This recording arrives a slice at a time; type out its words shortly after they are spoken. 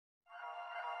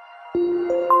പുതിയ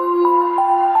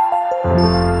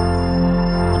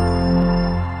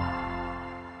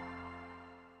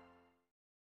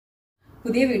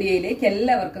വീഡിയോയിലേക്ക്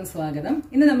എല്ലാവർക്കും സ്വാഗതം.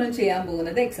 ഇന്ന് നമ്മൾ ചെയ്യാൻ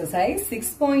പോകുന്നത് എക്സസൈസ്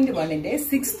 6.1ന്റെ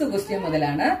 6th ക്വസ്റ്റ്യൻ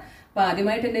മുതലാണ്. അപ്പൊ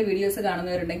ആദ്യമായിട്ട് എന്റെ വീഡിയോസ്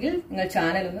കാണുന്നവരുണ്ടെങ്കിൽ നിങ്ങൾ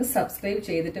ചാനൽ ഒന്ന് സബ്സ്ക്രൈബ്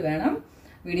ചെയ്തിട്ട് വേണം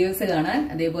വീഡിയോസ് കാണാൻ.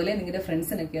 അതേപോലെ നിങ്ങളുടെ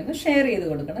ഫ്രണ്ട്സിനൊക്കെ ഒന്ന് ഷെയർ ചെയ്ത്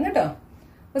കൊടുക്കണം കേട്ടോ.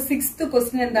 അപ്പൊ 6th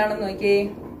ക്വസ്റ്റ്യൻ എന്താണെന്ന് നോക്കിയേ.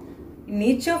 In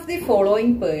each of the following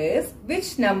pairs, which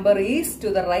number is to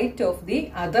the right of the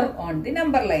other on the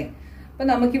number line? അപ്പൊ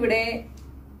നമുക്കിവിടെ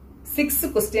 6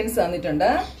 ക്വസ്റ്റ്യൻസ് തന്നിട്ടുണ്ട്.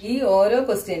 ഈ ഓരോ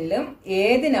ക്വസ്റ്റ്യനിലും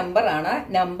ഏത് നമ്പർ ആണ്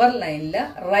നമ്പർ ലൈനില്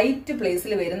റൈറ്റ്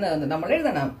പ്ലേസിൽ വരുന്നതെന്ന് നമ്മൾ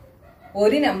എഴുതണം.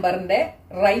 ഒരു നമ്പറിന്റെ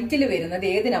റൈറ്റിൽ വരുന്നത്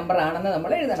ഏത് നമ്പർ ആണെന്ന്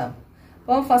നമ്മൾ എഴുതണം.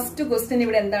 അപ്പൊ ഫസ്റ്റ് ക്വസ്റ്റ്യൻ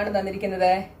ഇവിടെ എന്താണ്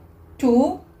തന്നിരിക്കുന്നത്? 2,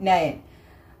 9.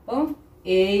 അപ്പം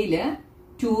എയില്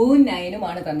 2,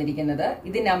 9 തന്നിരിക്കുന്നത്.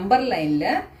 ഇത് നമ്പർ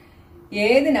ലൈനില്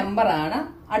ഏത് നമ്പറാണ്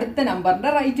അടുത്ത നമ്പറിന്റെ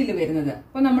റൈറ്റിൽ വരുന്നത്?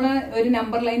 അപ്പൊ നമ്മൾ ഒരു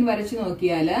നമ്പർ ലൈൻ വരച്ചു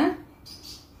നോക്കിയാല്,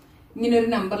 ഇങ്ങനെ ഒരു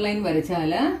നമ്പർ ലൈൻ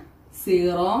വരച്ചാല്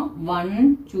 0, 1,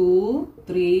 2,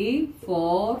 3,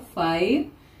 4, 5.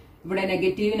 ഇവിടെ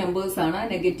നെഗറ്റീവ് നമ്പേഴ്സ് ആണ്.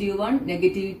 -1,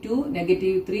 -2,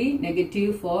 -3,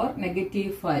 -4,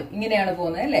 -5 ഇങ്ങനെയാണ്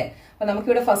പോകുന്നത് അല്ലെ. അപ്പൊ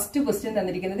നമുക്കിവിടെ ഫസ്റ്റ് ക്വസ്റ്റ്യൻ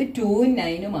തന്നിരിക്കുന്നത് 2,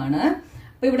 9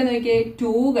 അപ്പൊ ഇവിടെ നോക്കിയേ,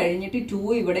 2 കഴിഞ്ഞിട്ട് 2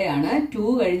 ഇവിടെയാണ്. 2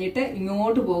 കഴിഞ്ഞിട്ട്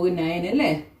ഇങ്ങോട്ട് പോകും 9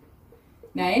 അല്ലെ.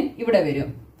 9 ഇവിടെ വരും.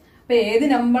 അപ്പൊ ഏത്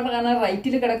നമ്പറാണ്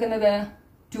റൈറ്റിൽ കിടക്കുന്നത്?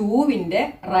 2വിന്റെ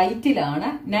റൈറ്റിലാണ്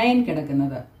 9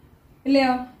 കിടക്കുന്നത്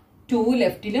ഇല്ലയോ. 2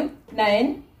 ലെഫ്റ്റിലും 9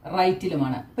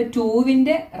 റൈറ്റിലുമാണ്. അപ്പൊ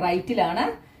 2വിന്റെ റൈറ്റിലാണ്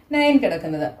 9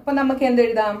 കിടക്കുന്നത്. അപ്പൊ നമുക്ക്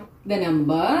എന്തെഴുതാം? ദ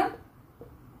നമ്പർ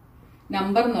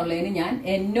എന്നുള്ളതിന് ഞാൻ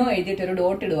എന്നോ എഴുതിയിട്ട് ഒരു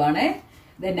dot ഇടുവാണേ.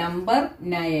 The number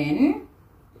 9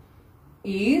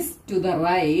 is to the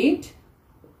right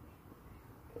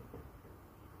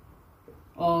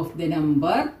of the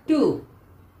number 2.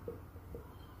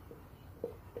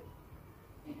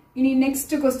 ഇനി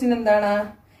നെക്സ്റ്റ് ക്വസ്റ്റ്യൻ എന്താണ്?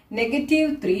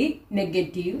 -3,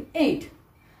 -8.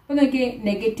 അപ്പൊ നോക്കിയേ,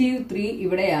 -3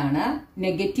 ഇവിടെയാണ്.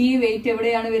 -8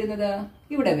 എവിടെയാണ് വരുന്നത്?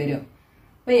 ഇവിടെ വരും.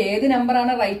 അപ്പൊ ഏത്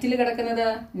നമ്പറാണ് റൈറ്റിൽ കിടക്കുന്നത്?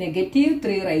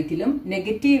 -3 റൈറ്റിലും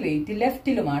 -8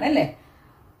 ലെഫ്റ്റിലുമാണ് അല്ലെ.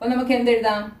 അപ്പൊ നമുക്ക്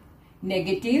എന്തെഴുതാം?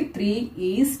 -3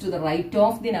 is to the right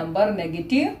of the number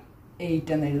 -8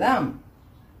 എന്ന് എഴുതാം.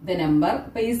 ദ നമ്പർ,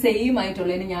 അപ്പൊ ഈ സെയിം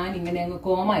ആയിട്ടുള്ളതിന് ഞാൻ ഇങ്ങനെ അങ്ങ്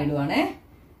കോമ ഇടുവാണേ.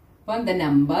 അപ്പൊ the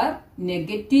number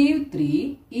 -3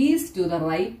 is to the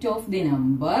right of the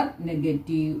number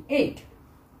 -8.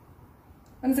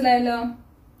 മനസ്സിലായല്ലോ?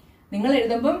 നിങ്ങൾ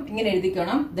എഴുതുമ്പം ഇങ്ങനെ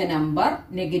എഴുതിക്കണം. The number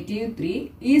 -3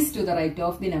 is to the right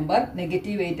of the number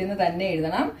 -8 എന്ന് തന്നെ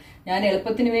എഴുതണം. ഞാൻ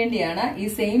എളുപ്പത്തിന് വേണ്ടിയാണ് ഈ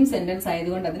സെയിം സെന്റൻസ്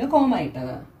ആയതുകൊണ്ട് അതിന് കോമ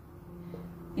ഇട്ടത്.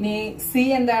 ഇനി സി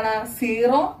എന്താണ്?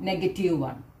 0,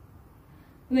 -1.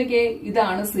 നോക്കിയേ,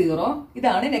 ഇതാണ് 0,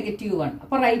 ഇതാണ് -1.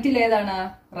 അപ്പൊ റൈറ്റിൽ ഏതാണ്?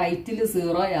 റൈറ്റിൽ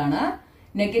 0 ആണ്,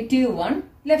 -1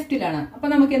 ലെഫ്റ്റിലാണ്. അപ്പൊ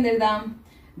നമുക്ക് എന്തെഴുതാം?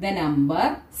 The number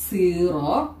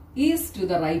 0 is to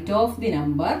the right of the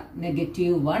number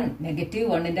 -1.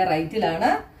 -1ന്റെ റൈറ്റിലാണ്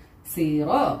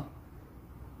 0.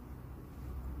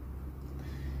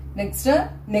 Next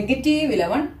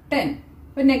 -11, 10.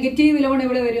 അപ്പൊ -11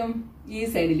 എവിടെ വരും? ഈ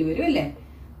സൈഡിൽ വരും അല്ലെ.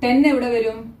 10 എവിടെ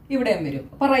വരും? ഇവിടെയും വരും.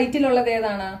 അപ്പൊ റൈറ്റിലുള്ളത്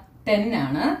ഏതാണ്? 10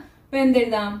 ആണ്. അപ്പൊ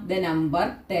എന്തെഴുതാം? The number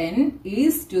 10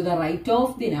 is to the right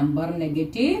of the number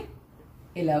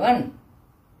 -11.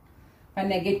 അപ്പൊ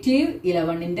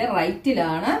 -11ന്റെ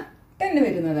റൈറ്റിലാണ് 10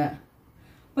 വരുന്നത്.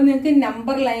 അപ്പൊ നിങ്ങൾക്ക്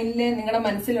നമ്പർ ലൈനിൽ നിങ്ങളുടെ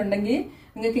മനസ്സിലുണ്ടെങ്കിൽ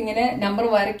നിങ്ങൾക്ക് ഇങ്ങനെ നമ്പർ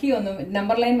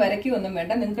ലൈൻ വരയ്ക്കൊന്നും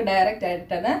വേണ്ട. നിങ്ങൾക്ക് ഡയറക്റ്റ്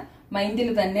ആയിട്ട് അത് മൈൻഡിൽ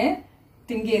തന്നെ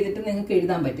തിങ്ക് ചെയ്തിട്ട് നിങ്ങൾക്ക്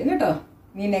എഴുതാൻ പറ്റും കേട്ടോ.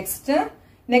 ഇനി നെക്സ്റ്റ്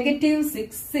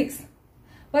 -6.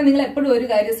 അപ്പൊ നിങ്ങൾ എപ്പോഴും ഒരു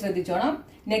കാര്യം ശ്രദ്ധിച്ചോണം.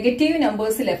 Negative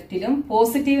numbers ലെഫ്റ്റിലും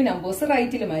positive numbers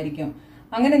റൈറ്റിലുമായിരിക്കും.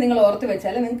 അങ്ങനെ നിങ്ങൾ ഓർത്ത്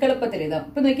വെച്ചാൽ നിങ്ങൾക്ക് എളുപ്പത്തിൽ എഴുതാം.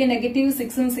 ഇപ്പൊ നോക്കിയാൽ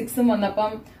 -6ഉം 6ഉം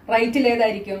വന്നപ്പം റൈറ്റിൽ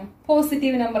ഏതായിരിക്കും?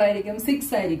 പോസിറ്റീവ് നമ്പർ ആയിരിക്കും, 6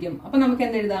 ആയിരിക്കും. അപ്പൊ നമുക്ക്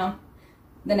എന്തെഴുതാം?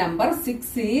 The number 6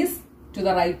 is to the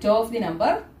right of the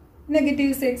number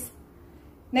 -6.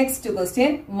 Next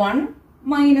question 1,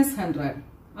 -100.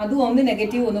 അതും ഒന്ന്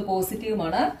നെഗറ്റീവ് ഒന്ന്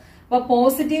പോസിറ്റീവുമാണ്. അപ്പൊ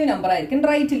പോസിറ്റീവ് നമ്പർ ആയിരിക്കും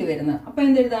റൈറ്റിൽ വരുന്നത്. അപ്പൊ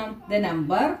എന്തെഴുതാം? The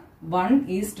number 1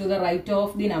 is to the right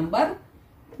of the number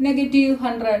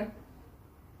 -100.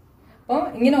 അപ്പൊ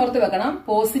ഇങ്ങനെ ഓർത്ത് വെക്കണം.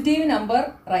 Positive number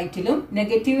റൈറ്റിലും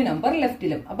negative number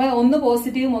ലെഫ്റ്റിലും. അപ്പൊ ഒന്ന്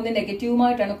പോസിറ്റീവും ഒന്ന്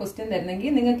നെഗറ്റീവുമായിട്ടാണ് ക്വസ്റ്റ്യൻ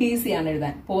തരുന്നെങ്കിൽ നിങ്ങൾക്ക് ഈസിയാണ്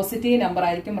എഴുതാൻ. പോസിറ്റീവ് നമ്പർ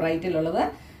ആയിരിക്കും റൈറ്റിലുള്ളത്,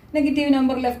 നെഗറ്റീവ്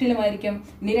നമ്പർ ലെഫ്റ്റിലുമായിരിക്കും.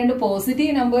 ഇനി രണ്ട്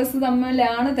പോസിറ്റീവ് നമ്പേഴ്സ്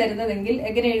തമ്മിലാണ് തരുന്നതെങ്കിൽ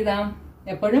എങ്ങനെ എഴുതാം?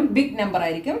 എപ്പോഴും ബിഗ് നമ്പർ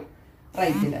ആയിരിക്കും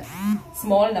റൈറ്റില്,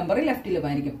 സ്മോൾ നമ്പർ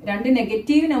ലെഫ്റ്റിലുമായിരിക്കും. രണ്ട്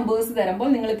നെഗറ്റീവ് നമ്പേഴ്സ്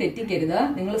തരുമ്പോൾ നിങ്ങൾ തെറ്റിക്കരുത്.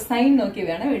 നിങ്ങൾ സൈൻ നോക്കി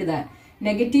വേണം എഴുതാൻ.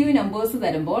 നെഗറ്റീവ് നമ്പേഴ്സ്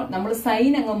തരുമ്പോൾ നമ്മൾ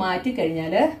സൈൻ അങ്ങ് മാറ്റി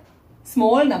കഴിഞ്ഞാല്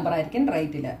സ്മോൾ നമ്പർ ആയിരിക്കും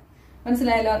റൈറ്റില്.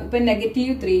 മനസ്സിലായല്ലോ? ഇപ്പൊ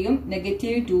 -3യും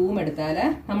 -2ഉം എടുത്താല്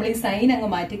നമ്മൾ ഈ സൈൻ അങ്ങ്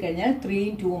മാറ്റി കഴിഞ്ഞാൽ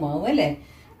 3ഉം 2ഉം ആവും അല്ലെ?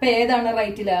 അപ്പൊ ഏതാണ്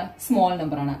റൈറ്റില്? സ്മോൾ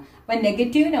നമ്പർ ആണ്. അപ്പൊ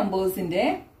നെഗറ്റീവ് നമ്പേഴ്സിന്റെ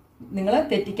നിങ്ങൾ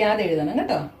തെറ്റിക്കാതെ എഴുതണം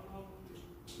കേട്ടോ.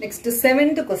 Next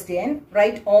 7th question.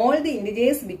 Write all the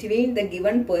integers between the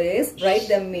given pairs. Write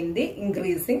them in the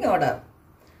increasing order.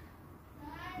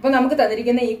 അപ്പൊ നമുക്ക്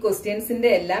തന്നിരിക്കുന്ന ഈ ക്വസ്റ്റ്യൻസിന്റെ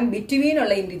എല്ലാം ബിറ്റ്വീൻ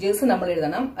ഉള്ള ഇന്റിജേഴ്സ് നമ്മൾ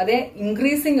എഴുതണം. അതേ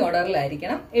ഇൻക്രീസിംഗ്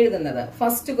ഓർഡറിലായിരിക്കണം എഴുതുന്നത്.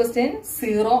 First question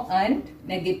 0 and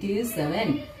 -7.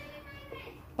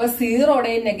 അപ്പൊ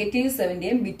 0യുടെയും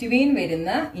 -7ന്റെയും ബിറ്റ്വീൻ വരുന്ന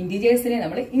ഇന്റിജേഴ്സിനെ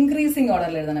നമ്മൾ ഇൻക്രീസിംഗ്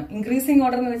ഓർഡറിൽ എഴുതണം. ഇൻക്രീസിംഗ്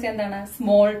ഓർഡർ എന്ന് വെച്ചാൽ എന്താണ്?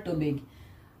 Small to big.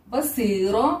 അപ്പൊ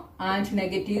 0 and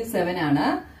 -7 ആണ്.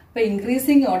 അപ്പൊ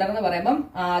ഇൻക്രീസിംഗ് ഓർഡർ എന്ന് പറയുമ്പോൾ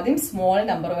ആദ്യം സ്മോൾ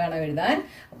നമ്പർ വേണം എഴുതാൻ.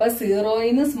 അപ്പൊ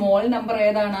 0ന്ന് സ്മോൾ നമ്പർ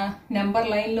ഏതാണ്? നമ്പർ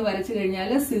ലൈനിൽ വരച്ചു കഴിഞ്ഞാൽ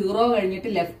 0 കഴിഞ്ഞിട്ട്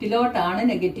ലെഫ്റ്റിലോട്ടാണ്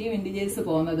നെഗറ്റീവ് ഇന്റിജേഴ്സ്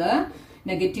പോകുന്നത്.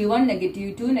 -1,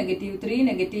 -2, -3,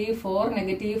 -4,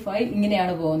 -5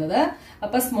 ഇങ്ങനെയാണ് പോകുന്നത്.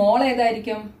 അപ്പൊ സ്മോൾ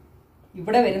ഏതായിരിക്കും?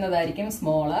 ഇവിടെ വരുന്നതായിരിക്കും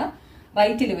സ്മോള്,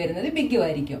 റൈറ്റിൽ വരുന്നത് ബിഗും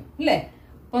ആയിരിക്കും അല്ലെ?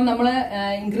 അപ്പൊ നമ്മള്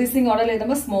ഇൻക്രീസിംഗ് ഓർഡറിൽ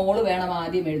എഴുതുമ്പോൾ സ്മോള് വേണം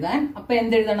ആദ്യം എഴുതാൻ. അപ്പൊ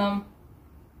എന്തെഴുതണം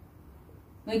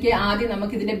നോക്കിയേ. ആദ്യം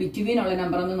നമുക്ക് ഇതിന്റെ ബിറ്റ്വീൻ ഉള്ള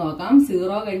നമ്പർ ഒന്ന് നോക്കാം.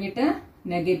 0 കഴിഞ്ഞിട്ട്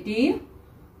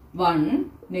 -1,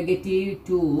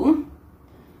 -2.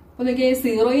 അപ്പൊ നോക്കിയേ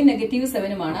 0യും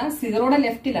 -7ഉമാണ്. 0യുടെ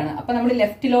ലെഫ്റ്റിലാണ്. അപ്പൊ നമ്മൾ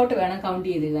ലെഫ്റ്റിലോട്ട് വേണം കൗണ്ട്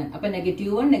ചെയ്ത് എഴുതാൻ. അപ്പൊ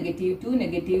 -1, -2,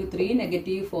 -3,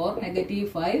 -4,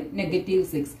 -5,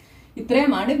 -6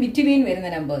 ഇത്രയുമാണ് ബിറ്റ്വീൻ വരുന്ന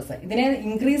നമ്പേഴ്സ്. ഇതിനെ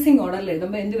ഇൻക്രീസിംഗ് ഓർഡറിൽ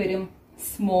എഴുതുമ്പോൾ എന്ത് വരും?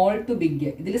 Small to big.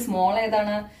 ഇതിൽ സ്മോൾ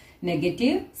ഏതാണ്?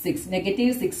 -6.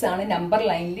 -6 ആണ് നമ്പർ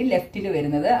ലൈനിൽ ലെഫ്റ്റിൽ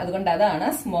വരുന്നത്. അതുകൊണ്ട് അതാണ്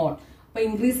സ്മോൾ. അപ്പൊ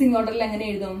ഇൻക്രീസിംഗ് ഓർഡറിൽ എങ്ങനെ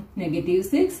എഴുതും?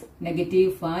 -6,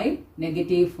 -5,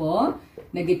 -4,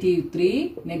 -3,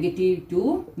 -2,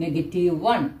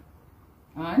 -1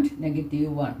 ആൻഡ്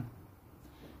 -1.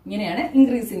 ഇങ്ങനെയാണ്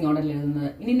ഇൻക്രീസിംഗ് ഓർഡറിൽ എഴുതുന്നത്.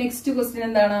 ഇനി നെക്സ്റ്റ് ക്വസ്റ്റ്യൻ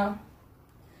എന്താണ്?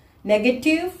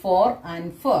 -4 and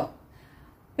 4.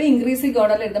 അപ്പൊ ഇൻക്രീസിംഗ്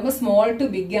ഓർഡറിൽ എഴുതുമ്പോൾ സ്മോൾ ടു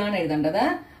ബിഗ് ആണ് എഴുതേണ്ടത്.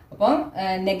 അപ്പം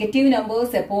നെഗറ്റീവ്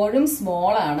നമ്പേഴ്സ് എപ്പോഴും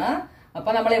സ്മോൾ ആണ്. അപ്പൊ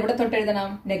നമ്മൾ എവിടെ തൊട്ട് എഴുതണം?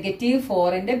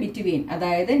 -4ന്റെ ബിറ്റ്വീൻ,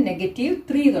 അതായത്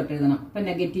 -3 തൊട്ട് എഴുതണം. അപ്പൊ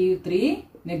 -3,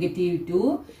 -2,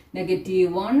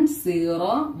 -1,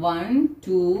 0, 1,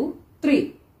 2, 3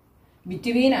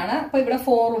 ബിറ്റ്വീൻ ആണ്. അപ്പൊ ഇവിടെ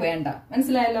 4 വേണ്ട.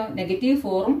 മനസ്സിലായല്ലോ?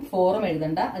 -4ഉം 4ഉം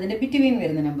എഴുതണ്ട, അതിന്റെ ബിറ്റ്വീൻ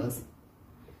വരുന്ന നമ്പേഴ്സ്.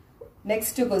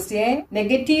 Next question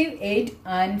 -8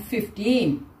 and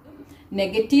 15.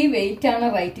 -8 ആണ്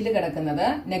റൈറ്റിൽ കിടക്കുന്നത്,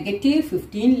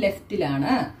 -15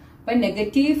 ലെഫ്റ്റിലാണ്. അപ്പൊ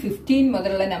 -15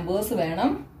 മുതലുള്ള നമ്പേഴ്സ് വേണം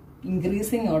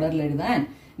ഇൻക്രീസിംഗ് ഓർഡറിൽ എഴുതാൻ.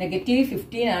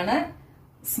 -15 ആണ്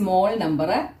സ്മോൾ നമ്പർ.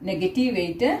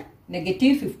 -8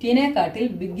 -15നെക്കാട്ടിൽ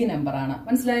ബിഗ് നമ്പർ ആണ്.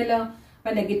 മനസ്സിലായല്ലോ? അപ്പൊ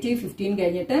 -15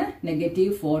 കഴിഞ്ഞിട്ട്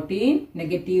 -14,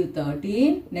 -13,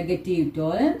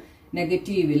 -12,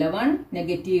 -11,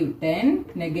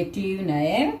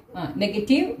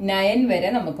 -10, -9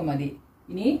 വരെ നമുക്ക് മതി.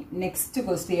 ഇനി നെക്സ്റ്റ്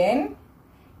ക്വസ്റ്റ്യൻ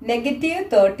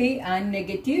 -30 and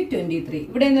 -23.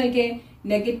 ഇവിടെ നോക്കിയേ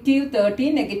 -30,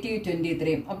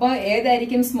 -23. അപ്പൊ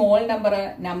ഏതായിരിക്കും സ്മോൾ നമ്പർ?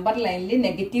 നമ്പർ ലൈനിൽ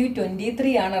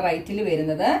 -23 ആണ് റൈറ്റിൽ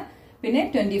വരുന്നത്. പിന്നെ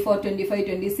 24, 25,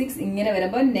 26 ഇങ്ങനെ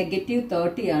വരുമ്പോൾ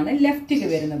 -30 ആണ് ലെഫ്റ്റിൽ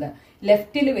വരുന്നത്.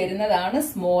 ലെഫ്റ്റിൽ വരുന്നതാണ്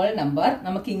സ്മോൾ നമ്പർ.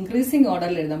 നമുക്ക് ഇൻക്രീസിംഗ്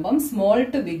ഓർഡറിൽ എഴുതുമ്പോൾ സ്മോൾ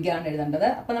ടു ബിഗ് ആണ് എഴുതേണ്ടത്.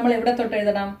 അപ്പൊ നമ്മൾ എവിടെ തൊട്ട്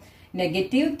എഴുതണം?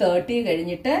 -30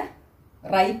 കഴിഞ്ഞിട്ട്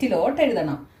റൈറ്റിലോട്ട്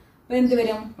എഴുതണം. അപ്പൊ എന്ത്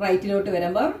വരും? റൈറ്റിലോട്ട്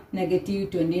വരുമ്പോൾ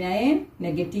 -29,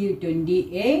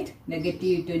 -28,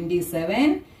 -27,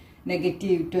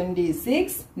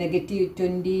 -26,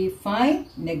 -25,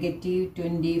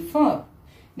 -24.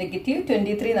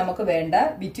 -23 നമുക്ക് വേണ്ട,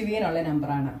 ബിറ്റ്വീൻ ഉള്ള നമ്പർ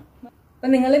ആണ്. അപ്പൊ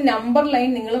നിങ്ങൾ നമ്പർ ലൈൻ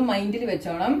നിങ്ങൾ മൈൻഡിൽ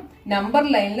വെച്ചോണം. നമ്പർ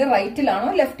ലൈനിൽ റൈറ്റിലാണോ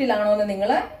ലെഫ്റ്റിലാണോ എന്ന്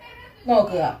നിങ്ങൾ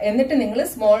നോക്കുക. എന്നിട്ട് നിങ്ങൾ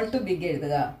സ്മോൾ ടു ബിഗ്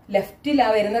എഴുതുക. ലെഫ്റ്റിലാ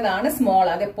വരുന്നതാണ് സ്മോൾ,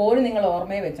 അതെപ്പോഴും നിങ്ങൾ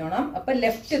ഓർമ്മയിൽ വെച്ചോണം. അപ്പൊ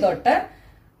ലെഫ്റ്റ് തൊട്ട്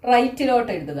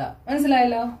റൈറ്റിലോട്ട് എഴുതുക.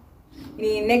 മനസ്സിലായല്ലോ?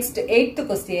 ഇനി next 8th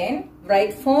question.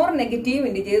 Right 4 negative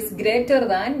integers greater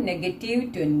than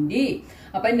 -20.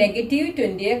 അപ്പൊ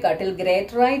 -20യെക്കാട്ടിൽ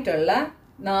ഗ്രേറ്റർ ആയിട്ടുള്ള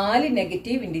 4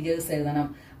 നെഗറ്റീവ് ഇന്റിജേഴ്സ് എഴുതണം.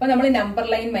 അപ്പൊ നമ്മൾ നമ്പർ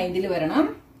ലൈൻ മൈൻഡിൽ വരണം.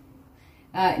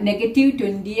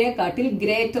 -20യെക്കാട്ടിൽ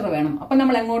ഗ്രേറ്റർ വേണം. അപ്പൊ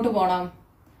നമ്മൾ എങ്ങോട്ട് പോകണം?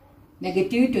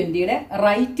 -20യുടെ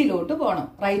റൈറ്റിലോട്ട് പോകണം.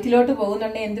 റൈറ്റിലോട്ട്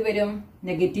പോകുന്നുണ്ടെങ്കിൽ എന്ത് വരും?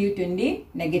 -20,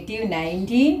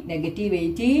 -19,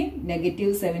 -18,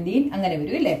 -17 അങ്ങനെ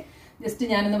വരും അല്ലേ? ജസ്റ്റ്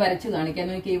ഞാനൊന്ന് വരച്ചു കാണിക്കാൻ.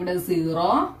 നോക്കിയാൽ ഇവിടെ 0,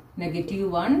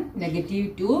 -1,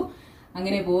 -2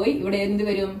 അങ്ങനെ പോയി. ഇവിടെ എന്ത്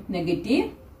വരും? -20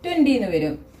 എന്ന്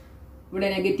വരും. ഇവിടെ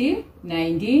 -19,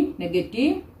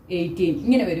 -18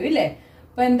 ഇങ്ങനെ വരും ഇല്ലേ?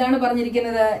 അപ്പൊ എന്താണ്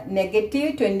പറഞ്ഞിരിക്കുന്നത്?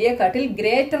 -20യെക്കാട്ടിൽ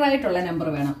ഗ്രേറ്റർ ആയിട്ടുള്ള നമ്പർ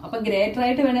വേണം. അപ്പൊ ഗ്രേറ്റർ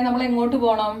ആയിട്ട് വേണേ നമ്മൾ എങ്ങോട്ട്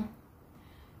പോകണം?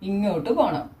 ഇങ്ങോട്ട്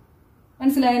പോകണം.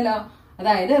 മനസ്സിലായല്ലോ?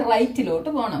 അതായത് റൈറ്റിലോട്ട്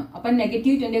പോകണം. അപ്പൊ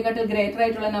 -20 ഗ്രേറ്റർ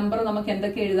ആയിട്ടുള്ള നമ്പർ നമുക്ക്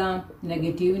എന്തൊക്കെ എഴുതാം?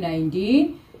 -19,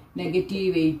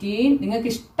 -18. നിങ്ങൾക്ക്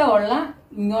ഇഷ്ടമുള്ള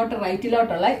ഇങ്ങോട്ട്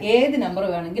റൈറ്റിലോട്ടുള്ള ഏത് നമ്പർ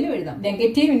വേണമെങ്കിലും എഴുതാം.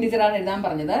 നെഗറ്റീവ് ഇന്റിജർ ആണ് എഴുതാൻ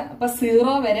പറഞ്ഞത്. അപ്പൊ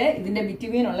 0 വരെ ഇതിന്റെ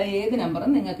ബിറ്റ്വീൻ ഉള്ള ഏത്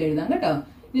നമ്പറും നിങ്ങൾക്ക് എഴുതാം കേട്ടോ.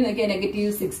 ഇനി നോക്കിയാൽ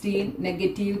 -16,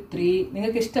 -3,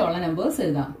 നിങ്ങൾക്ക് ഇഷ്ടമുള്ള നമ്പേഴ്സ്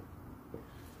എഴുതാം.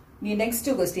 ഇനി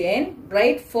next question,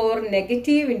 right four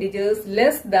negative integers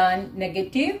less than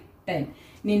 -10.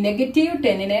 ഇനി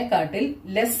 -10നെ കാട്ടിൽ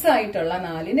ലെസ് ആയിട്ടുള്ള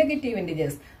 4 നെഗറ്റീവ്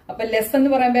ഇന്റിജേഴ്സ്. അപ്പൊ ലെസ് എന്ന്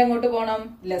പറയുമ്പോൾ എങ്ങോട്ട് പോകണം?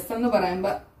 ലെസ്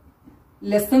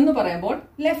എന്ന് പറയുമ്പോൾ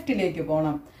ലെഫ്റ്റിലേക്ക്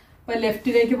പോകണം. അപ്പൊ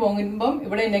ലെഫ്റ്റിലേക്ക് പോകുമ്പം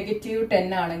ഇവിടെ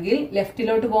 -10 ആണെങ്കിൽ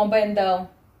ലെഫ്റ്റിലോട്ട് പോകുമ്പോ എന്താവും?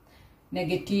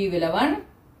 -11,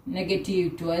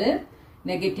 -12,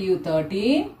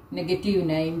 -13,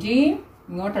 -19.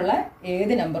 ഇങ്ങോട്ടുള്ള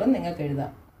ഏത് നമ്പറും നിങ്ങൾക്ക്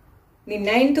എഴുതാം. ഇനി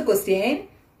 9th question,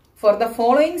 for the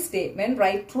following statement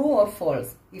write true or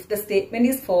false. If the statement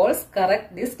is false, correct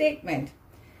this statement.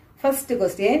 First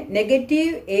question,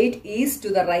 -8 is to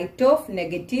the right of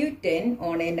 -10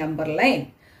 on a number line.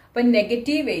 അപ്പൊ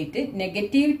 -8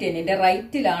 -10ന്റെ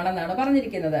റൈറ്റിലാണെന്നാണ്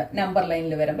പറഞ്ഞിരിക്കുന്നത് നമ്പർ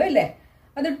ലൈനിൽ വരുമ്പോ അല്ലേ?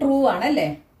 അത് ട്രൂ ആണല്ലേ?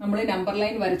 നമ്മൾ number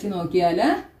line വരച്ചു നോക്കിയാല്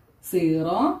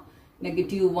 0,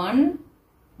 -1,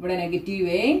 ഇവിടെ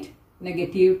 -8,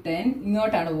 -10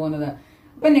 ഇങ്ങോട്ടാണ് പോകുന്നത്.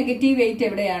 അപ്പൊ -8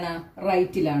 എവിടെയാണ്?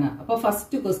 റൈറ്റിലാണ്. അപ്പൊ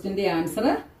ഫസ്റ്റ് ക്വസ്റ്റ്യന്റെ ആൻസർ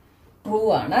ട്രൂ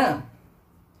ആണ്.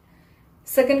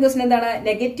 സെക്കൻഡ് ക്വസ്റ്റ്യൻ എന്താണ്?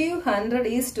 -100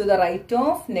 is to the right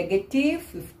of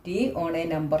 -50 on A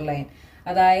number line.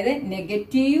 അതായത്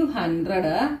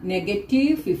 -100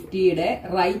 -50യുടെ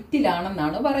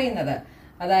റൈറ്റിലാണെന്നാണ് പറയുന്നത്.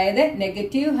 അതായത്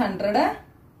 -100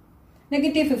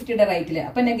 -50യുടെ റൈറ്റില്.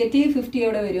 അപ്പൊ -50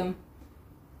 എവിടെ വരും?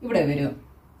 ഇവിടെ വരും.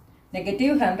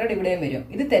 -100 ഇവിടെയും വരും.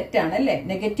 ഇത് തെറ്റാണ് അല്ലേ?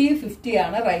 -50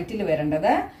 ആണ് റൈറ്റിൽ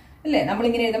വരേണ്ടത് അല്ലേ?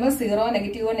 നമ്മളിങ്ങനെ എഴുതുമ്പോൾ 0,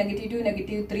 -1, -2,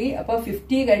 -3. അപ്പൊ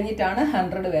 50 കഴിഞ്ഞിട്ടാണ്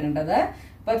 100 വരേണ്ടത്.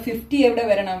 അപ്പൊ 50 എവിടെ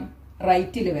വരണം?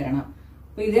 റൈറ്റിൽ വരണം.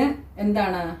 അപ്പൊ ഇത്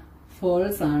എന്താണ്?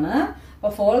 ഫോൾസ് ആണ്. അപ്പൊ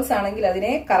ഫോൾസ് ആണെങ്കിൽ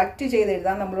അതിനെ കറക്റ്റ് ചെയ്ത്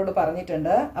എഴുതാൻ നമ്മളോട്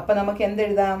പറഞ്ഞിട്ടുണ്ട്. അപ്പൊ നമുക്ക്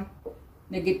എന്തെഴുതാം?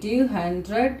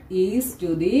 -100 is to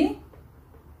the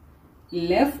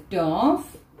left of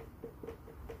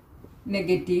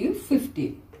 -50.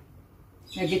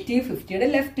 -50യുടെ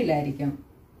ലെഫ്റ്റിലായിരിക്കും.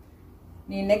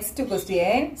 Next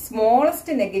question,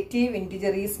 smallest negative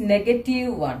integer is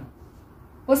 -1.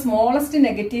 അപ്പോൾ സ്മോളസ്റ്റ്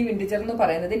നെഗറ്റീവ് ഇന്റിജർ എന്ന്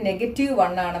പറയുന്നത്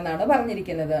 -1 ആണെന്നാണ്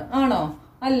പറഞ്ഞിരിക്കുന്നത്. ആണോ?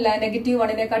 അല്ല.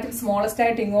 -1നെക്കാട്ടിൽ സ്മോളസ്റ്റ്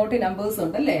ആയിട്ട് ഇങ്ങോട്ട് നമ്പേഴ്സ്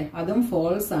ഉണ്ടല്ലേ? അതും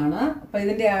ഫോൾസ് ആണ്. അപ്പൊ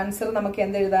ഇതിന്റെ ആൻസർ നമുക്ക്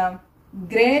എന്തെഴുതാം?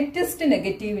 Greatest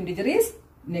negative integer is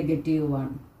 -1.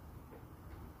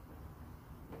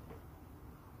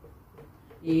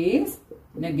 Is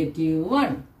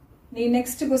 -1.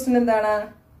 Next question എന്താണ്?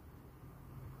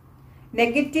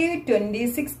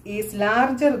 -26 ഈസ്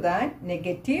ലാർജർ ദാൻ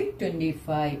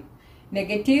 -25.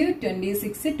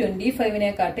 -26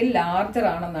 25നെക്കാട്ടിൽ ലാർജർ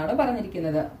ആണെന്നാണ്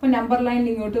പറഞ്ഞിരിക്കുന്നത്. അപ്പൊ നമ്പർ ലൈൻ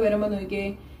ഇങ്ങോട്ട് വരുമ്പോ നോക്കിയേ,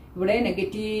 ഇവിടെ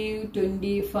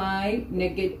 -25,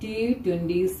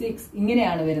 -26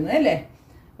 ഇങ്ങനെയാണ് വരുന്നത് അല്ലേ?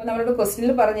 അപ്പൊ നമ്മളോട്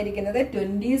ക്വസ്റ്റ്യനിൽ പറഞ്ഞിരിക്കുന്നത്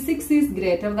 26 ഈസ്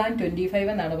ഗ്രേറ്റർ ദാൻ 25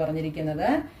 എന്നാണ് പറഞ്ഞിരിക്കുന്നത്.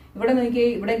 ഇവിടെ നോക്കിയേ,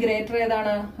 ഇവിടെ ഗ്രേറ്റർ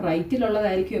ഏതാണ്?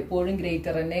 റൈറ്റിലുള്ളതായിരിക്കും എപ്പോഴും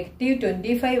ഗ്രേറ്റർ.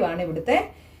 -25 ആണ് ഇവിടുത്തെ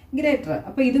ഗ്രേറ്റർ.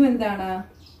 അപ്പൊ ഇതും എന്താണ്?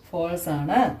 ഫോൾസ്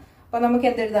ആണ്. അപ്പൊ നമുക്ക്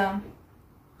എന്തെഴുതാം?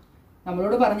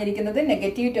 നമ്മളോട് പറഞ്ഞിരിക്കുന്നത്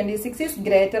 -26 ഈസ്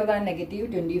ഗ്രേറ്റർ ദാൻ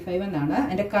 -25 എന്നാണ്.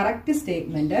 അതിന്റെ correct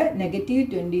statement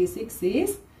 -26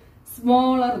 is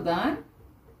smaller than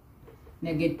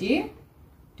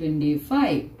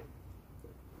 -25.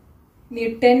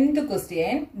 10th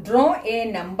question, draw a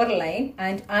number line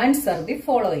and answer the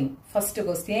following. First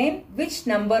question, which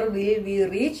number will we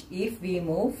reach if we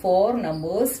move 4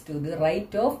 numbers to the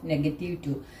right of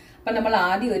 -2? അപ്പൊ നമ്മൾ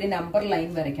ആദ്യം ഒരു number line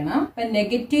വരയ്ക്കണം. അപ്പൊ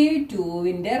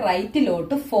 -2ന്റെ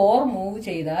റൈറ്റിലോട്ട് 4 move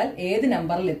ചെയ്താൽ ഏത്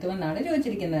നമ്പറിൽ എത്തുമെന്നാണ്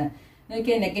ചോദിച്ചിരിക്കുന്നത്.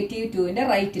 നോക്കിയാൽ -2ന്റെ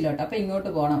റൈറ്റിലോട്ട്. അപ്പൊ ഇങ്ങോട്ട്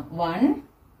പോകണം. 1,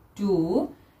 2,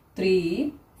 3,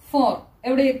 4.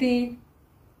 എവിടെ എത്തി?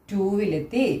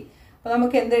 2വിലെത്തി. അപ്പൊ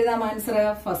നമുക്ക് എന്തെഴുതാം answer?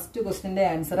 First ക്വസ്റ്റ്യന്റെ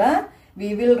answer we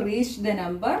will reach the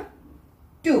number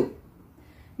 2.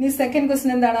 ഇനി സെക്കൻഡ്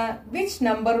ക്വസ്റ്റ്യൻ എന്താണ്? Which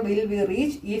number will we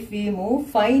reach if we move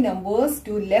 5 numbers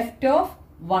to left of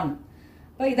 1?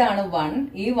 അപ്പൊ ഇതാണ് 1.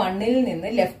 ഈ 1ൽ നിന്ന്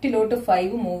ലെഫ്റ്റിലോട്ട്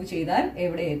 5 മൂവ് ചെയ്താൽ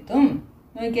എവിടെ എത്തും?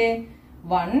 നോക്കിയേ,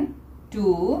 1,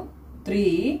 2,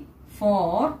 3,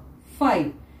 4, 5.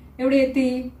 എവിടെ എത്തി?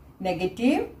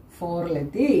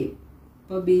 -4ലെത്തി.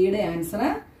 അപ്പൊ ബിയുടെ answer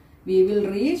we will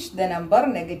reach the number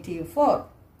 -4.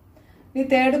 The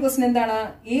third question എന്താണ്?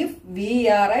 If we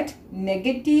are at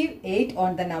 -8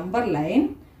 on the number line,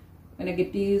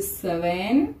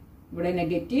 -7, ഇവിടെ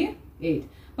 -8.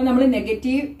 അപ്പൊ നമ്മൾ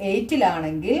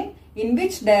 -8ലാണെങ്കിൽ in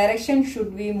which direction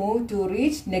should we move to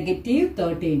reach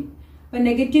 -13? അപ്പൊ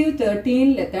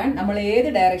 -13 നമ്മൾ ഏത്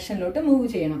ഡയറക്ഷനിലോട്ട് മൂവ്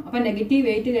ചെയ്യണം? അപ്പൊ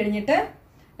 -8 കഴിഞ്ഞിട്ട്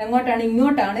എങ്ങോട്ടാണ്?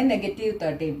 ഇങ്ങോട്ടാണ്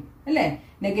 -13 അല്ലെ?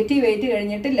 -8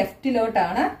 കഴിഞ്ഞിട്ട്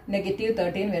ലെഫ്റ്റിലോട്ടാണ്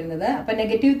 -13 വരുന്നത്. അപ്പൊ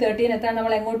 -13 എത്താൻ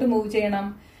നമ്മൾ എങ്ങോട്ട് മൂവ് ചെയ്യണം?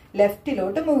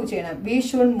 ലെഫ്റ്റിലോട്ട് മൂവ് ചെയ്യണം. We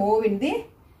should move in the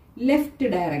left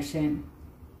direction.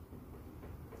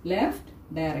 Left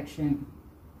direction.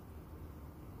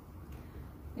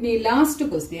 ഇനി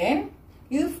last question.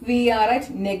 If we are at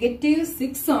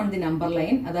 -6 on the number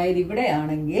line, അതായത്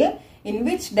ഇവിടെയാണെങ്കിൽ in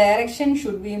which direction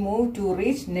should we move to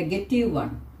reach -1?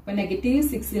 അപ്പൊ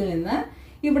 -6ൽ നിന്ന്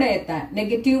ഇവിടെ എത്താൻ,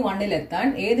 -1ൽ എത്താൻ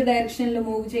ഏത് ഡയറക്ഷനിൽ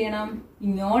മൂവ് ചെയ്യണം?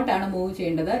 ഇങ്ങോട്ടാണ് മൂവ്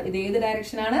ചെയ്യേണ്ടത്. ഇത് ഏത്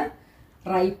ഡയറക്ഷൻ ആണ്?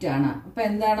 റൈറ്റ് ആണ്. അപ്പൊ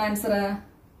എന്താണ് ആൻസർ?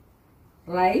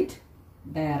 Right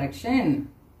direction.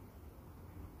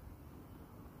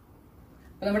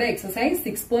 നമ്മുടെ എക്സസൈസ്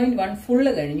 6.1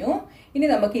 ഫുള്ള് കഴിഞ്ഞു. ഇനി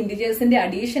നമുക്ക് ഇന്റിജേഴ്സിന്റെ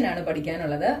അഡീഷൻ ആണ്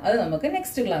പഠിക്കാനുള്ളത്. അത് നമുക്ക്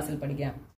നെക്സ്റ്റ് ക്ലാസ്സിൽ പഠിക്കാം.